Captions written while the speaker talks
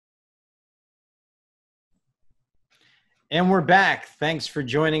And we're back. Thanks for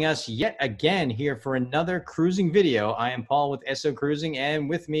joining us yet again here for another cruising video. I am Paul with Eso Cruising, and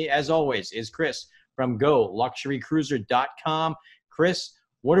with me, as always, is Chris from GoLuxuryCruiser.com. Chris,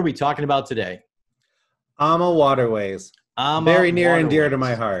 what are we talking about today? AMAwaterways. Very near and dear to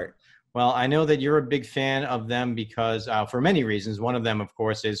my heart. Well, I know that you're a big fan of them because for many reasons. One of them, of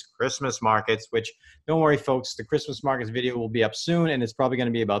course, is Christmas markets, which, don't worry, folks, the Christmas markets video will be up soon, and it's probably going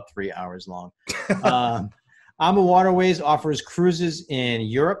to be about 3 hours long. AMAwaterways offers cruises in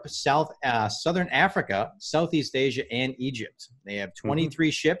Europe, Southern Africa, Southeast Asia, and Egypt. They have 23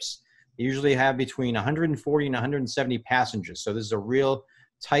 ships. They usually have between 140 and 170 passengers. So this is a real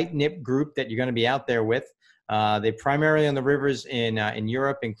tight-knit group that you're going to be out there with. They primarily on the rivers in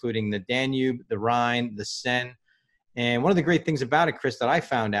Europe, including the Danube, the Rhine, the Seine. And one of the great things about it, Chris, that I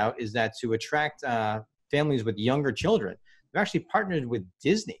found out is that to attract families with younger children, they've actually partnered with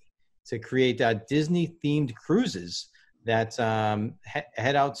Disney to create Disney-themed cruises that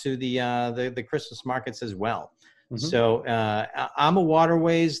head out to the Christmas markets as well. So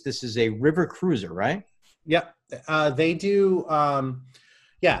AMAwaterways, this is a river cruiser, right? Yep. They do,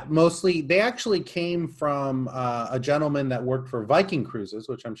 yeah, mostly. They actually came from a gentleman that worked for Viking Cruises,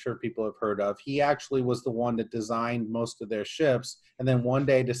 which I'm sure people have heard of. He actually was the one that designed most of their ships, and then one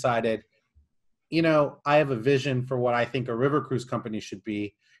day decided, you know, I have a vision for what I think a river cruise company should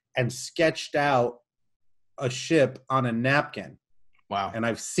be, and sketched out a ship on a napkin. Wow. And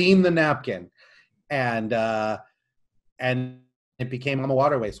I've seen the napkin, and it became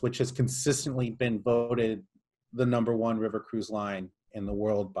AMAwaterways, which has consistently been voted the #1 river cruise line in the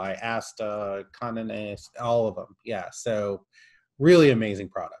world by Asta, Condé Nast, all of them. Yeah. So really amazing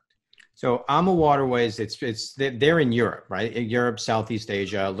product. So AMAwaterways, they're in Europe, right? In Europe, Southeast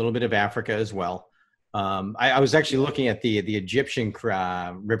Asia, a little bit of Africa as well. I was actually looking at the Egyptian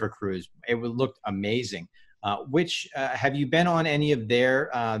river cruise. It looked amazing. Have you been on any of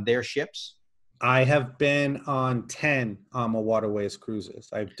their ships? I have been on 10 AMAwaterways cruises.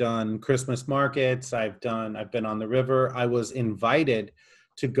 I've done Christmas markets. I've been on the river. I was invited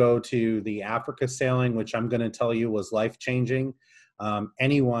to go to the Africa sailing, which I'm going to tell you was life-changing.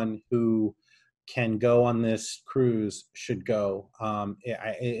 Anyone who can go on this cruise should go.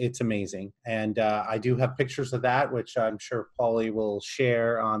 It's amazing. And I do have pictures of that, which I'm sure Paulie will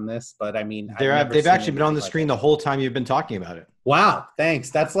share on this. But I mean, they've actually been on the screen the whole time you've been talking about it. Wow, thanks.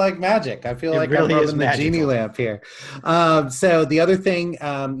 That's like magic. I feel like I'm rubbing the genie lamp here. So the other thing,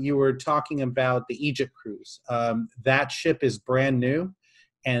 you were talking about the Egypt cruise. That ship is brand new,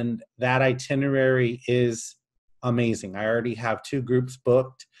 and that itinerary is amazing. I already have 2 groups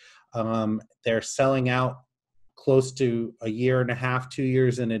booked. They're selling out close to a year and a half, 2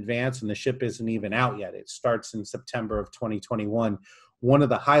 years in advance, and the ship isn't even out yet. It starts in September of 2021. One of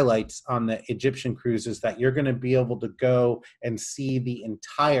the highlights on the Egyptian cruise is that you're going to be able to go and see the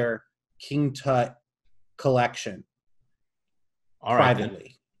entire King Tut collection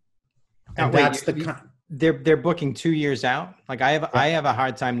privately. And that's they're booking 2 years out. Like I have a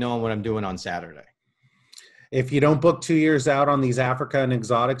hard time knowing what I'm doing on Saturday. If you don't book 2 years out on these Africa and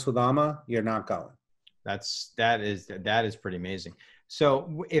exotics with AMA, you're not going. That is pretty amazing.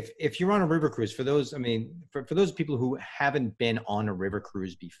 So if you're on a river cruise, for those people who haven't been on a river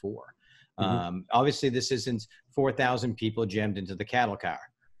cruise before, obviously this isn't 4,000 people jammed into the cattle car,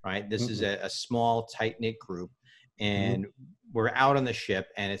 right? This is a small, tight-knit group, and we're out on the ship,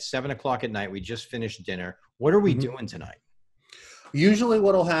 and it's 7 o'clock at night. We just finished dinner. What are we doing tonight? Usually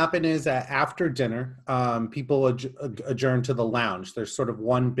what will happen is that after dinner, people adjourn to the lounge. There's sort of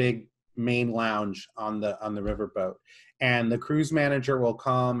one big main lounge on the riverboat, and the cruise manager will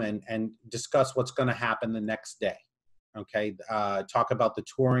come and discuss what's going to happen the next day. Okay, talk about the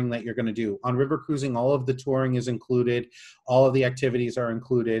touring that you're going to do. On river cruising, all of the touring is included. All of the activities are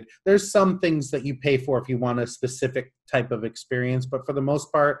included. There's some things that you pay for if you want a specific type of experience, but for the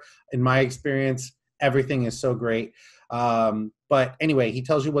most part, in my experience, everything is so great. But anyway, he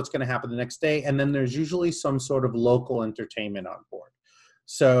tells you what's going to happen the next day, and then there's usually some sort of local entertainment on board.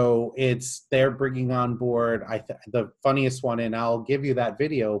 So they're bringing on board the funniest one, and I'll give you that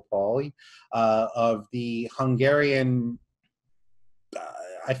video, Paulie, of the Hungarian.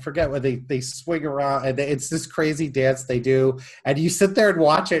 I forget what they swing around, and it's this crazy dance they do, and you sit there and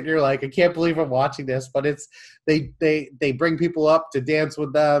watch it, and you're like, I can't believe I'm watching this. But they bring people up to dance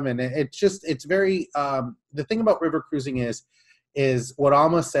with them, and it's very. The thing about river cruising is what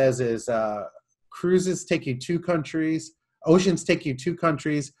Alma says is cruises take you 2 countries, oceans take you 2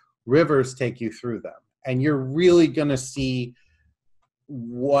 countries, rivers take you through them, and you're really gonna see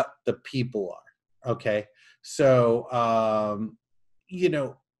what the people are. Okay, so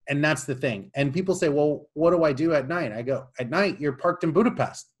And that's the thing. And people say, well, what do I do at night? I go, at night, you're parked in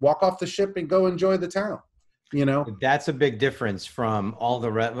Budapest. Walk off the ship and go enjoy the town. You know, That's a big difference from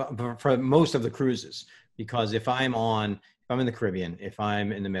for most of the cruises, because if I'm in the Caribbean, if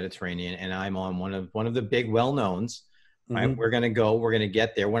I'm in the Mediterranean, and I'm on one of the big well-knowns, right? We're going to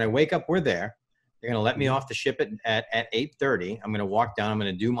get there. When I wake up, we're there. They're going to let me off the ship at 8:30. I'm going to walk down. I'm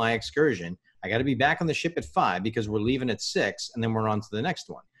going to do my excursion. I got to be back on the ship at 5 because we're leaving at 6, and then we're on to the next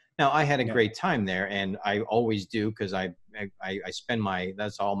one. Now, I had a great time there, and I always do, because I spend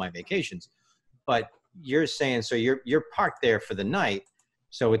that's all my vacations. But you're saying, so you're parked there for the night,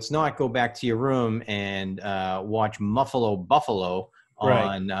 so it's not go back to your room and watch Buffalo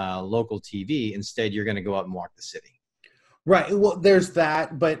on local TV. Instead, you're going to go out and walk the city. Right. Well, there's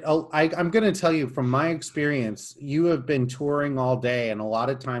that, but I'm going to tell you from my experience, you have been touring all day, and a lot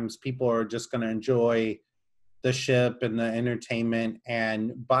of times people are just going to enjoy the ship and the entertainment,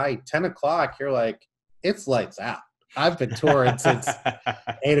 and by 10 o'clock, you're like, it's lights out. I've been touring since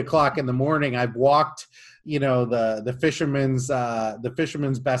 8 o'clock in the morning. I've walked, the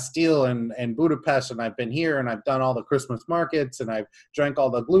fisherman's Bastille in Budapest, and I've been here, and I've done all the Christmas markets, and I've drank all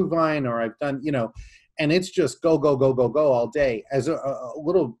the Glühwein, or I've done, and it's just go, go, go, go, go all day. As a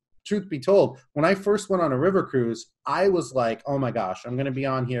little truth be told, when I first went on a river cruise, I was like, oh my gosh, I'm going to be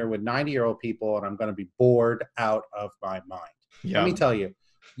on here with 90-year-old people, and I'm going to be bored out of my mind. Yeah. Let me tell you,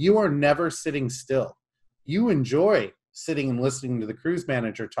 you are never sitting still. You enjoy sitting and listening to the cruise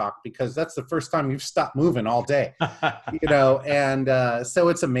manager talk, because that's the first time you've stopped moving all day, and so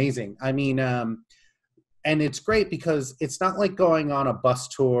it's amazing. I mean, and it's great because it's not like going on a bus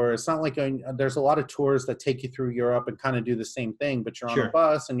tour. It's not like there's a lot of tours that take you through Europe and kind of do the same thing, but you're on a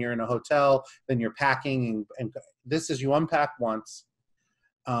bus and you're in a hotel, then you're packing, and this is, you unpack once.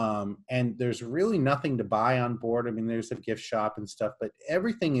 And there's really nothing to buy on board. I mean, there's a gift shop and stuff, but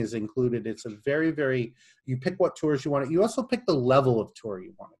everything is included. It's a very, very, you pick what tours you want. You also pick the level of tour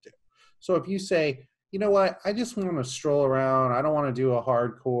you want to do. So if you say, you know what, I just want to stroll around, I don't want to do a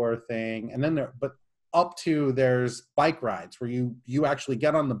hardcore thing. And then up to there's bike rides where you actually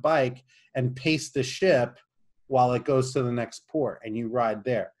get on the bike and pace the ship while it goes to the next port, and you ride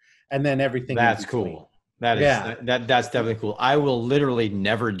there. And then everything. That's cool. That's definitely cool. I will literally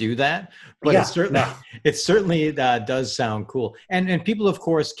never do that, but it certainly does sound cool. And people, of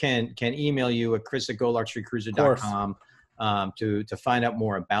course, can email you at chris@goluxurycruiser.com to find out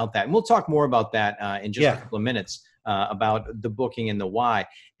more about that. And we'll talk more about that in just a couple of minutes about the booking and the why.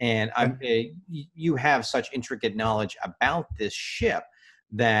 And you have such intricate knowledge about this ship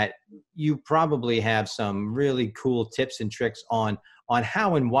that you probably have some really cool tips and tricks on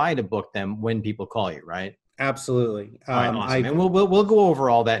how and why to book them when people call you, right? Absolutely. All right, awesome. And we'll go over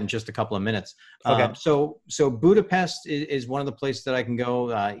all that in just a couple of minutes. Okay. So Budapest is one of the places that I can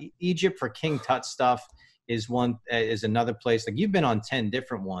go. Egypt for King Tut stuff is another place. Like, you've been on 10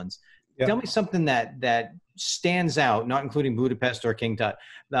 different ones. Yep. Tell me something that stands out, not including Budapest or King Tut,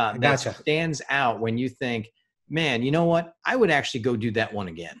 that stands out when you think, man, you know what? I would actually go do that one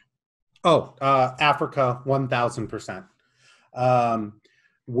again. Oh, Africa, 1,000%.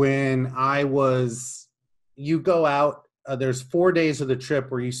 You go out, there's 4 days of the trip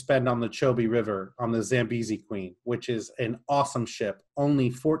where you spend on the Chobe River on the Zambezi Queen, which is an awesome ship. Only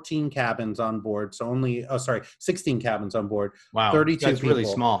 14 cabins on board. So 16 cabins on board. Wow. 32 That's people. Really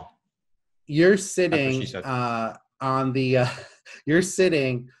small. You're sitting on the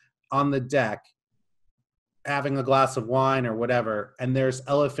deck having a glass of wine or whatever, and there's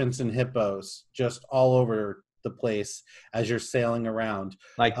elephants and hippos just all over the place as you're sailing around.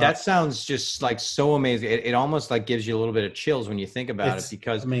 Like, that sounds just like so amazing. It almost like gives you a little bit of chills when you think about it,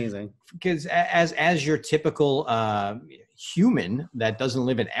 because amazing. Because as your typical human that doesn't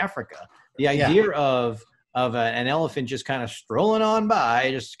live in Africa, the idea of an elephant just kind of strolling on by,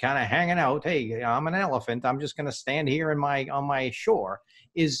 just kind of hanging out. Hey, I'm an elephant. I'm just going to stand here on my shore.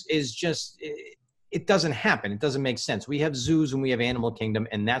 Is just. It doesn't happen. It doesn't make sense. We have zoos and we have Animal Kingdom,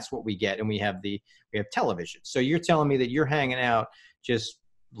 and that's what we get. And we have television. So you're telling me that you're hanging out, just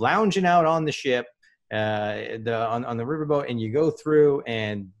lounging out on the ship, on the riverboat, and you go through,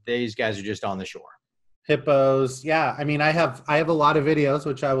 and these guys are just on the shore. Hippos, yeah. I mean, I have a lot of videos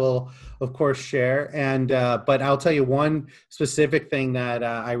which I will, of course, share. And but I'll tell you one specific thing that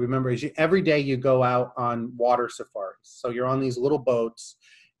I remember is every day you go out on water safaris. So you're on these little boats.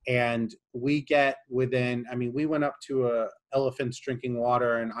 And we went up to elephants drinking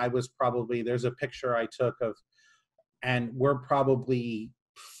water, and there's a picture I took and we're probably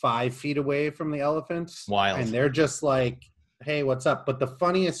 5 feet away from the elephants. Wild. And they're just like, hey, what's up? But the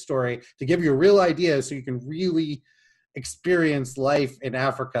funniest story, to give you a real idea so you can really experience life in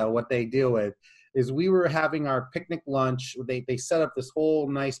Africa, what they deal with, is we were having our picnic lunch. They set up this whole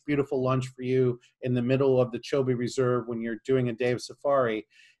nice, beautiful lunch for you in the middle of the Chobe Reserve when you're doing a day of safari.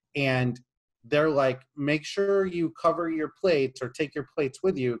 And they're like, make sure you cover your plates or take your plates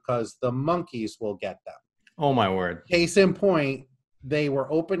with you because the monkeys will get them. Oh, my word. Case in point, they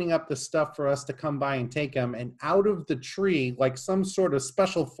were opening up the stuff for us to come by and take them. And out of the tree, like some sort of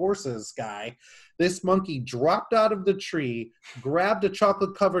special forces guy, this monkey dropped out of the tree, grabbed a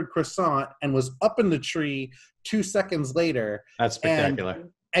chocolate-covered croissant, and was up in the tree 2 seconds later. That's spectacular.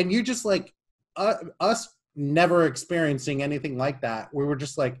 And you just like, us never experiencing anything like that, we were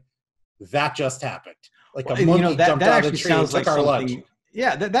just like, that just happened. Like a monkey jumped out of the tree and took our lunch.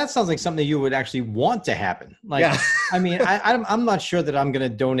 Yeah, that sounds like something you would actually want to happen. Like, yeah. I mean, I'm not sure that I'm going to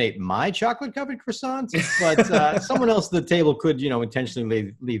donate my chocolate-covered croissants, but someone else at the table could,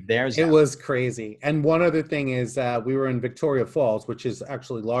 intentionally leave theirs. It was crazy. And one other thing is we were in Victoria Falls, which is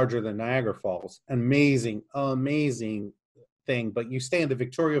actually larger than Niagara Falls. Amazing thing. But you stay in the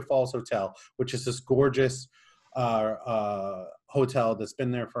Victoria Falls Hotel, which is this gorgeous hotel that's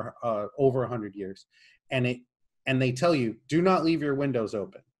been there for over 100 years. And they tell you, do not leave your windows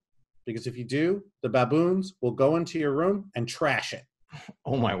open. Because if you do, the baboons will go into your room and trash it.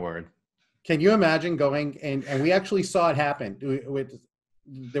 Oh, my word. Can you imagine going, and we actually saw it happen.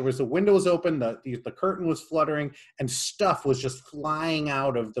 There was the windows open, the curtain was fluttering, and stuff was just flying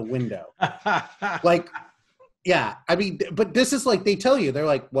out of the window. Like, yeah, I mean, but this is like, they tell you, they're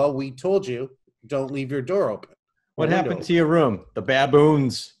like, well, we told you, don't leave your door open. What happened to your room? The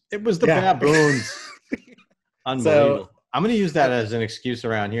baboons. It was the baboons. Unbelievable. So, I'm going to use that as an excuse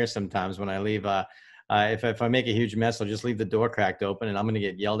around here sometimes when I leave. If I make a huge mess, I'll just leave the door cracked open, and I'm going to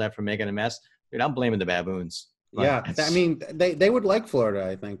get yelled at for making a mess. Dude, I'm blaming the baboons. Yeah, I mean, they would like Florida,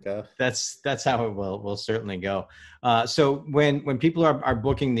 I think. That's how it will certainly go. So when people are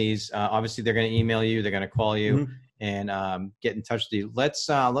booking these, obviously they're going to email you, they're going to call you, and get in touch with you. Let's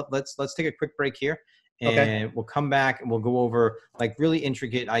take a quick break here. And we'll come back and we'll go over like really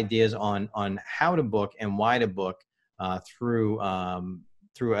intricate ideas on how to book and why to book through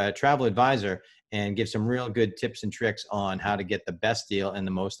a travel advisor, and give some real good tips and tricks on how to get the best deal and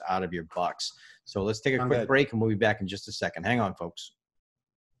the most out of your bucks. So let's take a quick break and we'll be back in just a second. Hang on, folks.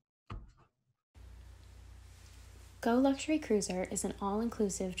 Go Luxury Cruiser is an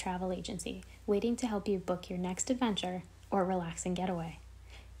all-inclusive travel agency waiting to help you book your next adventure or relaxing getaway.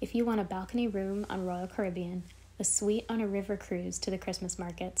 If you want a balcony room on Royal Caribbean, a suite on a river cruise to the Christmas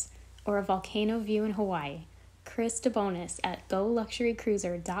markets, or a volcano view in Hawaii, Chris Debonis at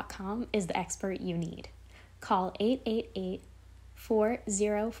GoLuxuryCruiser.com is the expert you need. Call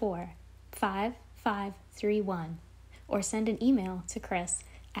 888-404-5531 or send an email to Chris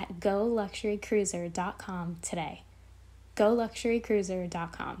at GoLuxuryCruiser.com today.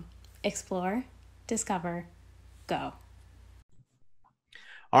 GoLuxuryCruiser.com. Explore, discover, go.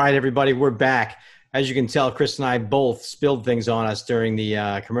 All right, everybody, we're back. As you can tell, Chris and I both spilled things on us during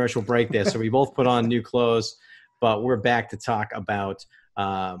the commercial break there, so we both put on new clothes, but we're back to talk about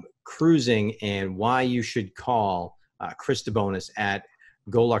cruising and why you should call Chris Debonis at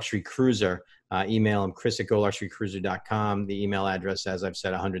Go Luxury Cruiser. Email him, Chris at GoLuxuryCruiser.com. The email address, as I've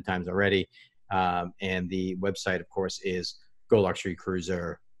said 100 times already, and the website, of course, is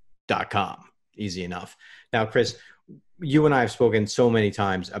GoLuxuryCruiser.com. Easy enough. Now, Chris, you and I have spoken so many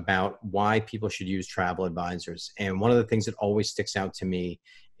times about why people should use travel advisors. And one of the things that always sticks out to me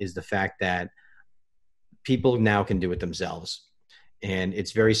is the fact that people now can do it themselves. And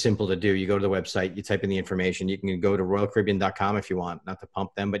it's very simple to do. You go to the website, you type in the information. You can go to RoyalCaribbean.com if you want, not to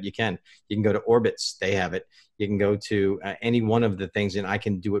pump them, but you can. You can go to Orbitz, they have it. You can go to any one of the things, and I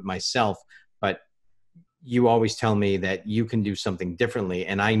can do it myself. But you always tell me that you can do something differently,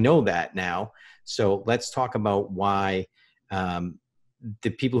 and I know that now. So let's talk about why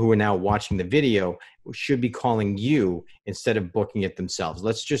the people who are now watching the video should be calling you instead of booking it themselves.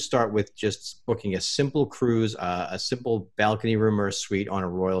 Let's just start with just booking a simple cruise, a simple balcony room or a suite on a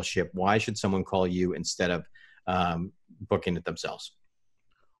royal ship. Why should someone call you instead of booking it themselves?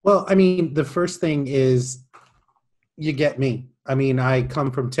 Well, I mean, the first thing is you get me. I mean, I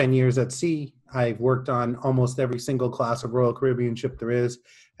come from 10 years at sea. I've worked on almost every single class of Royal Caribbean ship there is,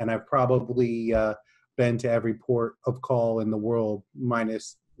 and I've probably been to every port of call in the world,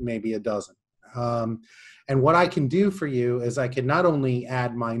 minus maybe a dozen. And what I can do for you is I can not only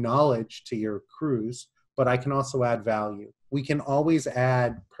add my knowledge to your cruise, but I can also add value. We can always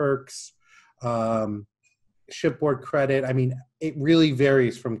add perks, shipboard credit. I mean, it really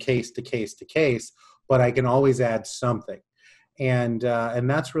varies from case to case to case, but I can always add something. And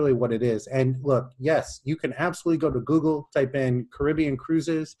that's really what it is. And look, yes, you can absolutely go to Google, type in Caribbean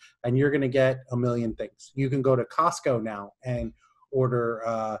cruises, and you're going to get a million things. You can go to Costco now and order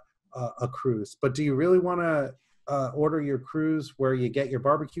a cruise. But do you really want to order your cruise where you get your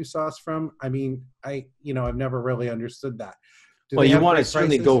barbecue sauce from? I mean, I've never really understood that. Well, you want to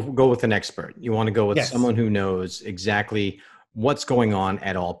certainly go with an expert. You want to go with someone who knows exactly what's going on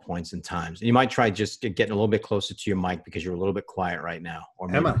at all points and times. And you might try just getting a little bit closer to your mic because you're a little bit quiet right now. Or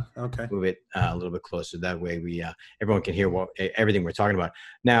maybe move it a little bit closer. That way we everyone can hear everything we're talking about.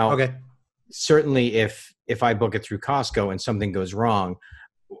 Now, certainly if I book it through Costco and something goes wrong,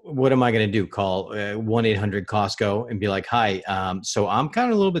 what am I going to do? Call 1-800-COSTCO and be like, hi, so I'm kind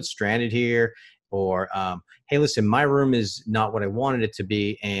of a little bit stranded here. Or, hey, listen, my room is not what I wanted it to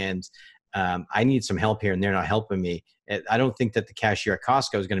be, and I need some help here, and they're not helping me. I don't think that the cashier at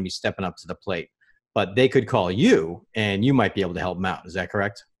Costco is going to be stepping up to the plate, but they could call you, and you might be able to help them out. Is that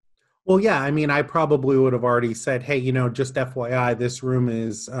correct? Well, yeah. I mean, I probably would have already said, hey, just FYI, this room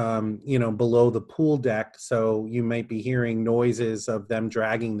is, below the pool deck, so you might be hearing noises of them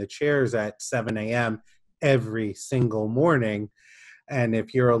dragging the chairs at 7 a.m. every single morning, and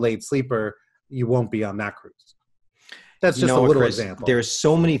if you're a late sleeper, you won't be on that cruise. That's just a little example. There's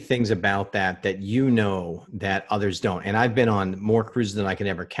so many things about that that others don't. And I've been on more cruises than I can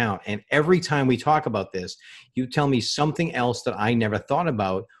ever count. And every time we talk about this, you tell me something else that I never thought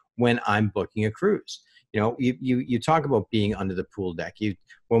about when I'm booking a cruise. You talk about being under the pool deck.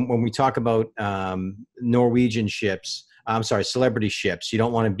 When we talk about Norwegian ships, celebrity ships, you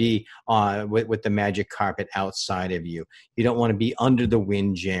don't want to be with the magic carpet outside of you. You don't want to be under the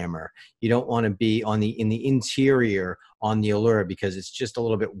windjammer. You don't want to be in the interior on the Allure because it's just a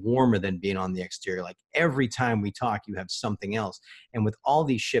little bit warmer than being on the exterior. Like every time we talk, you have something else. And with all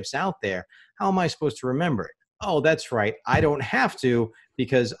these ships out there, how am I supposed to remember it? Oh, that's right. I don't have to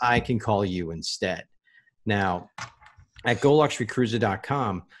because I can call you instead. Now, at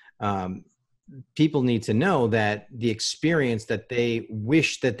GoLuxuryCruiser.com, people need to know that the experience that they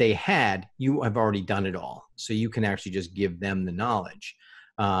wish that they had, you have already done it all. So you can actually just give them the knowledge.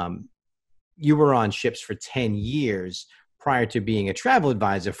 You were on ships for 10 years prior to being a travel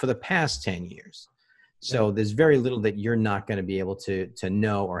advisor for the past 10 years. So there's very little that you're not going to be able to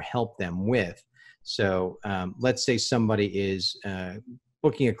know or help them with. So let's say somebody is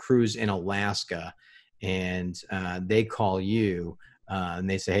booking a cruise in Alaska and they call you and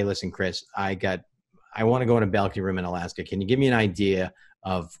they say, hey, listen, Chris, I want to go in a balcony room in Alaska. Can you give me an idea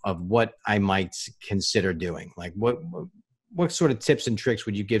of what I might consider doing? Like what sort of tips and tricks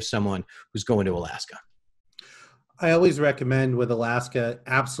would you give someone who's going to Alaska? I always recommend with Alaska,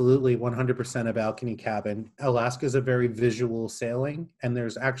 absolutely 100% a balcony cabin. Alaska is a very visual sailing, and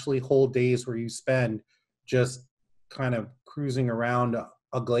there's actually whole days where you spend just kind of cruising around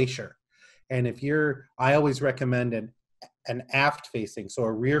a glacier. And I always recommend an aft facing, so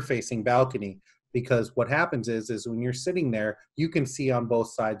a rear facing balcony, because what happens is when you're sitting there, you can see on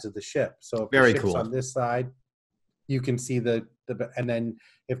both sides of the ship. So if the ship's on this side, you can see and then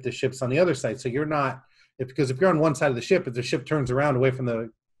if the ship's on the other side, so you're not, because if you're on one side of the ship, if the ship turns around away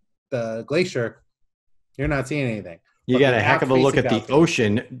from the glacier, you're not seeing anything. You got a heck of a look at the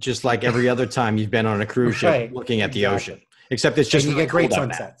ocean, just like every other time you've been on a cruise ship looking at the ocean, except it's just, and you get great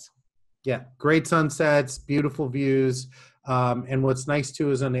sunsets. Yeah, great sunsets, beautiful views. And what's nice too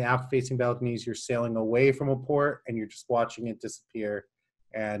is on the aft facing balconies, you're sailing away from a port and you're just watching it disappear,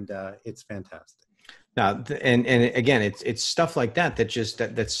 and it's fantastic. Now, and again, it's stuff like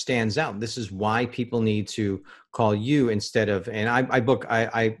that stands out. This is why people need to call you instead of. And I book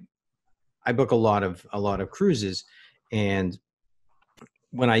a lot of cruises, and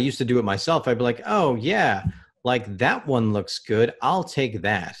when I used to do it myself, I'd be like, oh yeah, like that one looks good, I'll take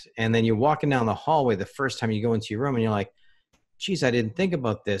that. And then you're walking down the hallway the first time you go into your room, and you're like, geez, I didn't think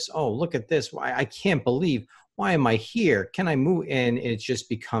about this. Oh, look at this. I can't believe. Why am I here? Can I move? And it just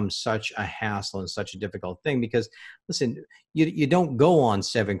becomes such a hassle and such a difficult thing because, listen, you don't go on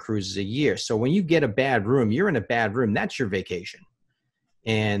 7 cruises a year. So when you get a bad room, you're in a bad room. That's your vacation.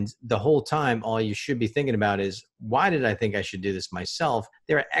 And the whole time, all you should be thinking about is, why did I think I should do this myself?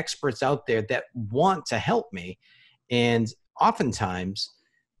 There are experts out there that want to help me. And oftentimes,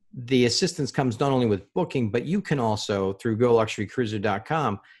 the assistance comes not only with booking, but you can also, through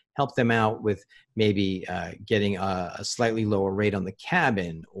GoLuxuryCruiser.com, help them out with maybe getting a slightly lower rate on the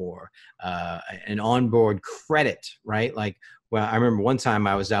cabin or an onboard credit, right? Like, well, I remember one time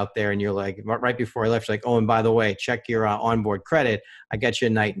I was out there and you're like, right before I left, you're like, oh, and by the way, check your onboard credit. I got you a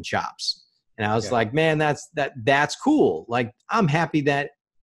night in Chops. And I was like, man, that's cool. Like, I'm happy that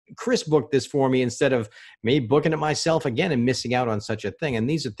Chris booked this for me instead of me booking it myself again and missing out on such a thing. And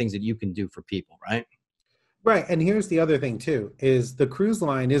these are things that you can do for people, right? Right. And here's the other thing too, is the cruise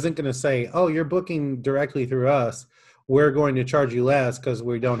line isn't going to say, oh, you're booking directly through us, we're going to charge you less because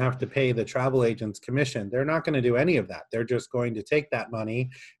we don't have to pay the travel agent's commission. They're not going to do any of that. They're just going to take that money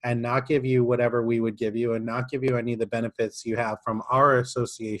and not give you whatever we would give you and not give you any of the benefits you have from our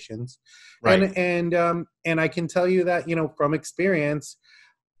associations. Right. And I can tell you that, from experience,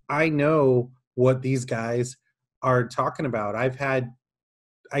 I know what these guys are talking about.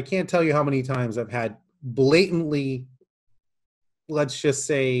 I can't tell you how many times I've had blatantly, let's just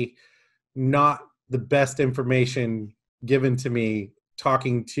say, not the best information given to me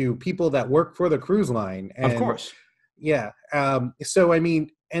talking to people that work for the cruise line. And Of course. yeah. So, I mean,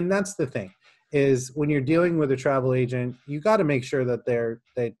 and that's the thing is when you're dealing with a travel agent, you got to make sure that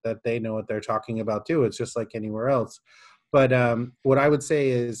they know what they're talking about too. It's just like anywhere else. But what I would say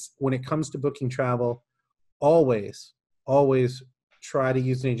is when it comes to booking travel, always try to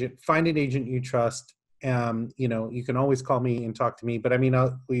use an agent, find an agent you trust. You can always call me and talk to me, but I mean,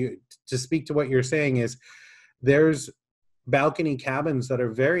 to speak to what you're saying is there's balcony cabins that are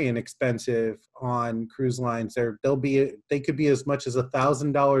very inexpensive on cruise lines. They could be as much as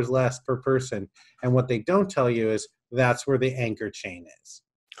 $1,000 less per person. And what they don't tell you is that's where the anchor chain is.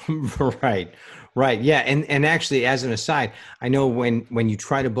 Right. Yeah. And actually, as an aside, I know when you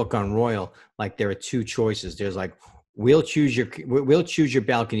try to book on Royal, like there are two choices. There's like, we'll choose your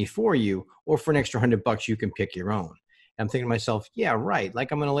balcony for you, or for an extra $100, you can pick your own. I'm thinking to myself, yeah, right.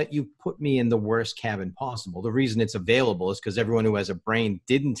 Like I'm going to let you put me in the worst cabin possible. The reason it's available is because everyone who has a brain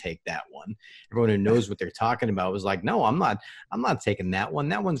didn't take that one. Everyone who knows what they're talking about was like, no, I'm not taking that one.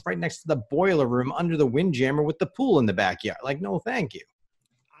 That one's right next to the boiler room under the windjammer with the pool in the backyard. Like, no, thank you.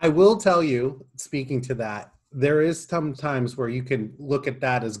 I will tell you, speaking to that, there is some times where you can look at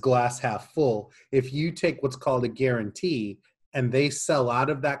that as glass half full. If you take what's called a guarantee and they sell out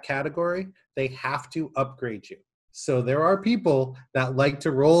of that category, they have to upgrade you. So there are people that like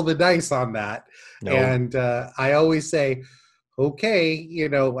to roll the dice on that. No. And I always say, okay,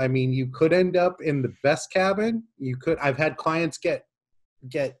 I mean, you could end up in the best cabin. I've had clients get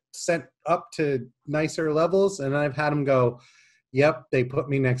sent up to nicer levels, and I've had them go, yep, they put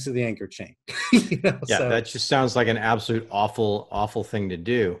me next to the anchor chain. Yeah, so. That just sounds like an absolute awful thing to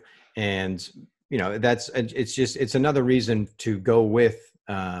do. And, it's another reason to go with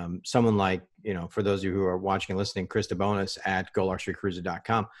someone like, for those of you who are watching and listening, Chris Debonis at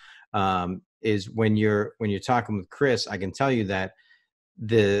GoLuxuryCruiser.com, is when you're talking with Chris, I can tell you that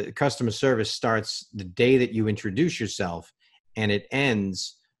the customer service starts the day that you introduce yourself, and it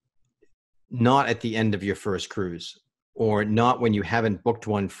ends not at the end of your first cruise, or not when you haven't booked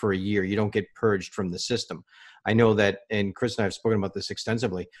one for a year. You don't get purged from the system. I know that, and Chris and I have spoken about this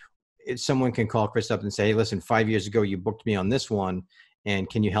extensively. Someone can call Chris up and say, hey, listen, 5 years ago, you booked me on this one, and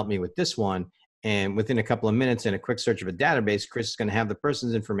can you help me with this one? And within a couple of minutes and a quick search of a database, Chris is going to have the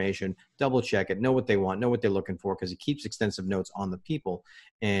person's information, double check it, know what they want, know what they're looking for, because he keeps extensive notes on the people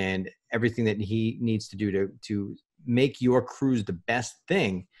and everything that he needs to do to make your cruise the best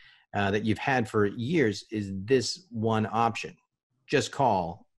thing that you've had for years is this one option. Just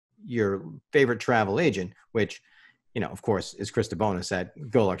call your favorite travel agent, which, of course, is Chris Debonis at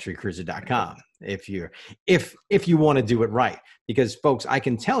GoLuxuryCruiser.com. If you want to do it right, because folks, I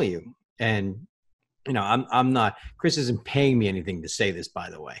can tell you, and I'm not. Chris isn't paying me anything to say this, by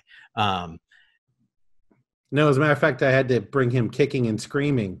the way. No, as a matter of fact, I had to bring him kicking and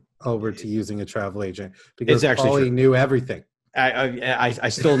screaming over to using a travel agent because Paulie knew everything. I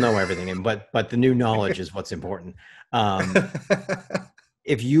still know everything, but the new knowledge is what's important.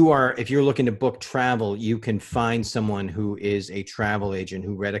 If you're looking to book travel, you can find someone who is a travel agent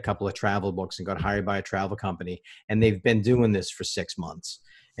who read a couple of travel books and got hired by a travel company, and they've been doing this for 6 months.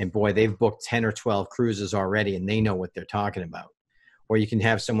 And boy, they've booked 10 or 12 cruises already, and they know what they're talking about. Or you can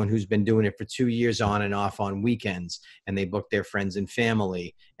have someone who's been doing it for 2 years on and off on weekends, and they book their friends and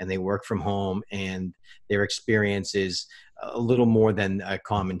family, and they work from home, and their experience is a little more than a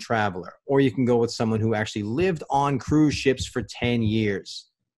common traveler. Or you can go with someone who actually lived on cruise ships for 10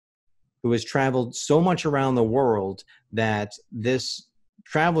 years, who has traveled so much around the world that this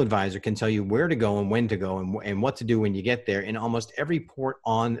travel advisor can tell you where to go and when to go and what to do when you get there in almost every port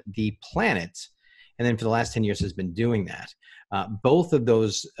on the planet. And then for the last 10 years has been doing that. Both of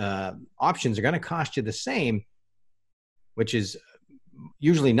those options are going to cost you the same, which is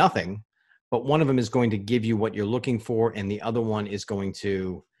usually nothing, but one of them is going to give you what you're looking for, and the other one is going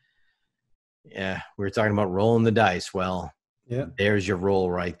to, we were talking about rolling the dice. Well, yeah, there's your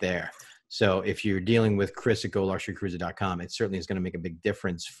roll right there. So if you're dealing with Chris at GoLuxuryCruiser.com, it certainly is going to make a big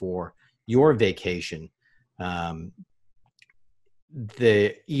difference for your vacation. The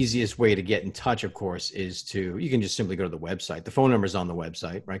easiest way to get in touch, of course, is you can just simply go to the website. The phone number is on the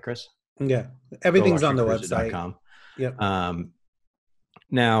website, right, Chris? Yeah, everything's on the website. GoLuxuryCruiser.com. Yep.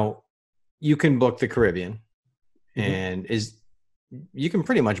 Now, you can book the Caribbean, and you can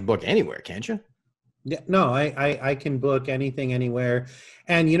pretty much book anywhere, can't you? Yeah, no, I can book anything, anywhere.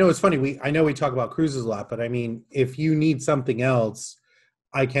 And it's funny, I know we talk about cruises a lot, but I mean, if you need something else,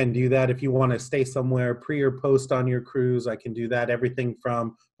 I can do that. If you want to stay somewhere pre or post on your cruise, I can do that. Everything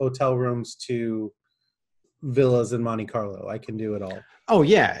from hotel rooms to villas in Monte Carlo, I can do it all. Oh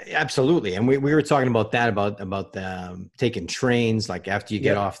yeah, absolutely. And we were talking about that, about taking trains, like after you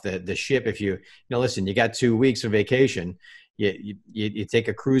get off the ship. If listen, you got 2 weeks of vacation, you take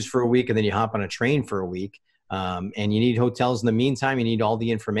a cruise for a week, and then you hop on a train for a week. And you need hotels in the meantime. You need all the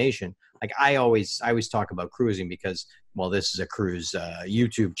information. Like I always talk about cruising because, well, this is a cruise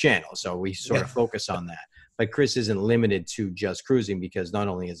YouTube channel, so we sort of focus on that. But Chris isn't limited to just cruising, because not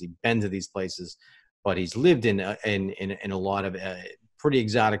only has he been to these places, but he's lived in a lot of pretty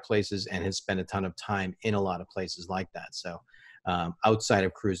exotic places and has spent a ton of time in a lot of places like that. So outside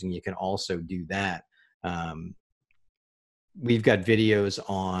of cruising, you can also do that. We've got videos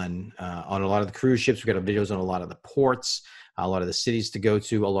on a lot of the cruise ships. We've got videos on a lot of the ports, a lot of the cities to go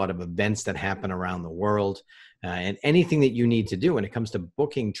to, a lot of events that happen around the world, and anything that you need to do when it comes to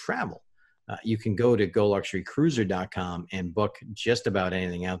booking travel. You can go to GoLuxuryCruiser.com and book just about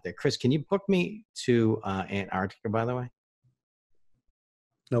anything out there. Chris, can you book me to Antarctica, by the way?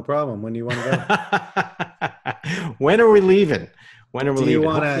 No problem. When do you want to go? When are we leaving? When are we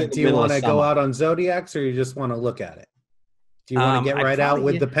leaving? Do you want to go out on Zodiacs, or you just want to look at it? Do you want to get out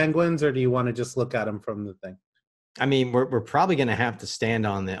with the penguins, or do you want to just look at them from the thing? I mean, we're probably going to have to stand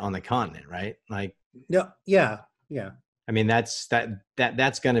on the continent, right? Like, yeah. I mean, that's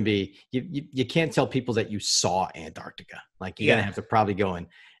going to be, you can't tell people that you saw Antarctica. Like, you're going to have to probably go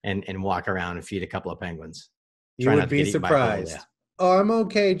and walk around and feed a couple of penguins. You would be surprised. Oh, I'm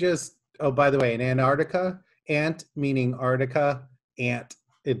okay. By the way, in Antarctica, ant meaning Arctica, ant.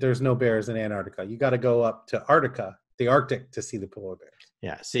 There's no bears in Antarctica. You got to go up to Arctica, the Arctic, to see the polar bears.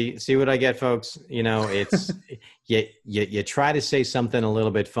 Yeah. See what I get, folks? It's you try to say something a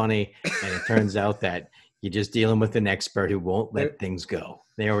little bit funny, and it turns out that you're just dealing with an expert who won't let things go.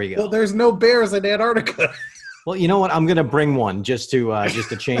 There we go. Well, there's no bears in Antarctica. Well, you know what? I'm going to bring one just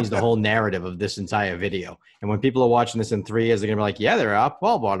to change the whole narrative of this entire video. And when people are watching this in 3 years, they're going to be like, yeah, they're up.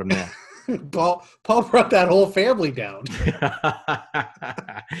 Paul brought them there. Paul brought that whole family down.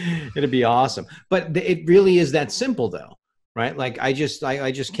 It'd be awesome. But it really is that simple, though, right? Like I just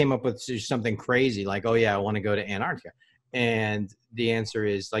came up with something crazy, like, oh yeah, I want to go to Antarctica. And the answer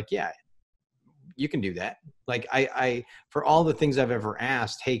is like, yeah, you can do that. Like I for all the things I've ever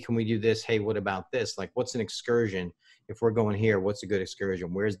asked, hey, can we do this? Hey, what about this? Like, what's an excursion? If we're going here, what's a good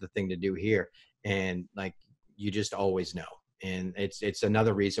excursion? Where's the thing to do here? And like, you just always know. And it's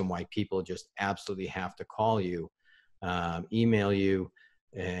another reason why people just absolutely have to call you, email you,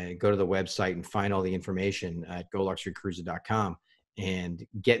 and go to the website and find all the information at GoLuxuryCruiser.com and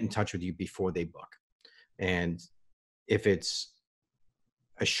get in touch with you before they book. And if it's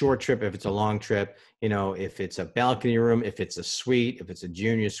a short trip, if it's a long trip, if it's a balcony room, if it's a suite, if it's a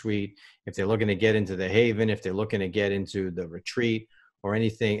junior suite, if they're looking to get into the Haven, if they're looking to get into the retreat or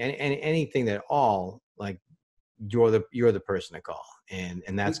anything, and anything at all, like, you're the person to call. And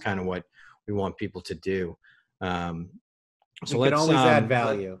that's kind of what we want people to do. So we can always add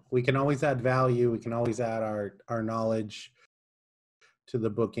value. We can always add value. We can always add our knowledge to the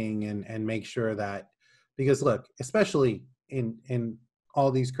booking and make sure that, because look, especially in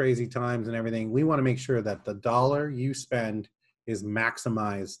all these crazy times and everything, we want to make sure that the dollar you spend is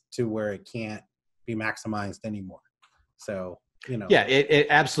maximized to where it can't be maximized anymore. So, Yeah, it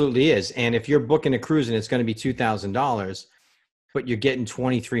absolutely is. And if you're booking a cruise and it's going to be $2,000, but you're getting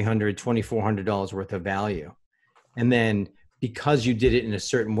 $2,300, $2,400 worth of value. And then because you did it in a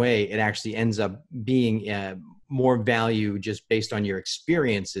certain way, it actually ends up being more value just based on your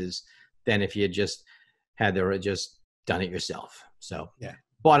experiences than if you had just done it yourself. So yeah.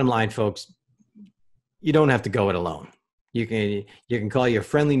 Bottom line, folks, you don't have to go it alone. You can call your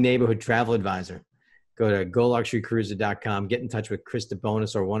friendly neighborhood travel advisor. Go to GoLuxuryCruiser.com, get in touch with Chris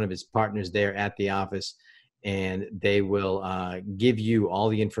Debonis or one of his partners there at the office, and they will give you all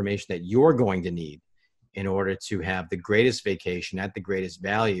the information that you're going to need in order to have the greatest vacation at the greatest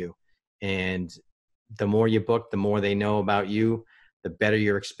value. And the more you book, the more they know about you, the better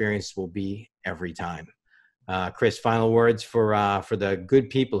your experience will be every time. Chris, final words for the good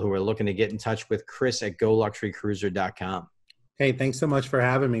people who are looking to get in touch with Chris at GoLuxuryCruiser.com. Hey, thanks so much for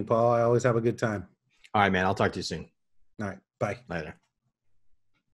having me, Paul. I always have a good time. All right, man. I'll talk to you soon. All right. Bye. Later.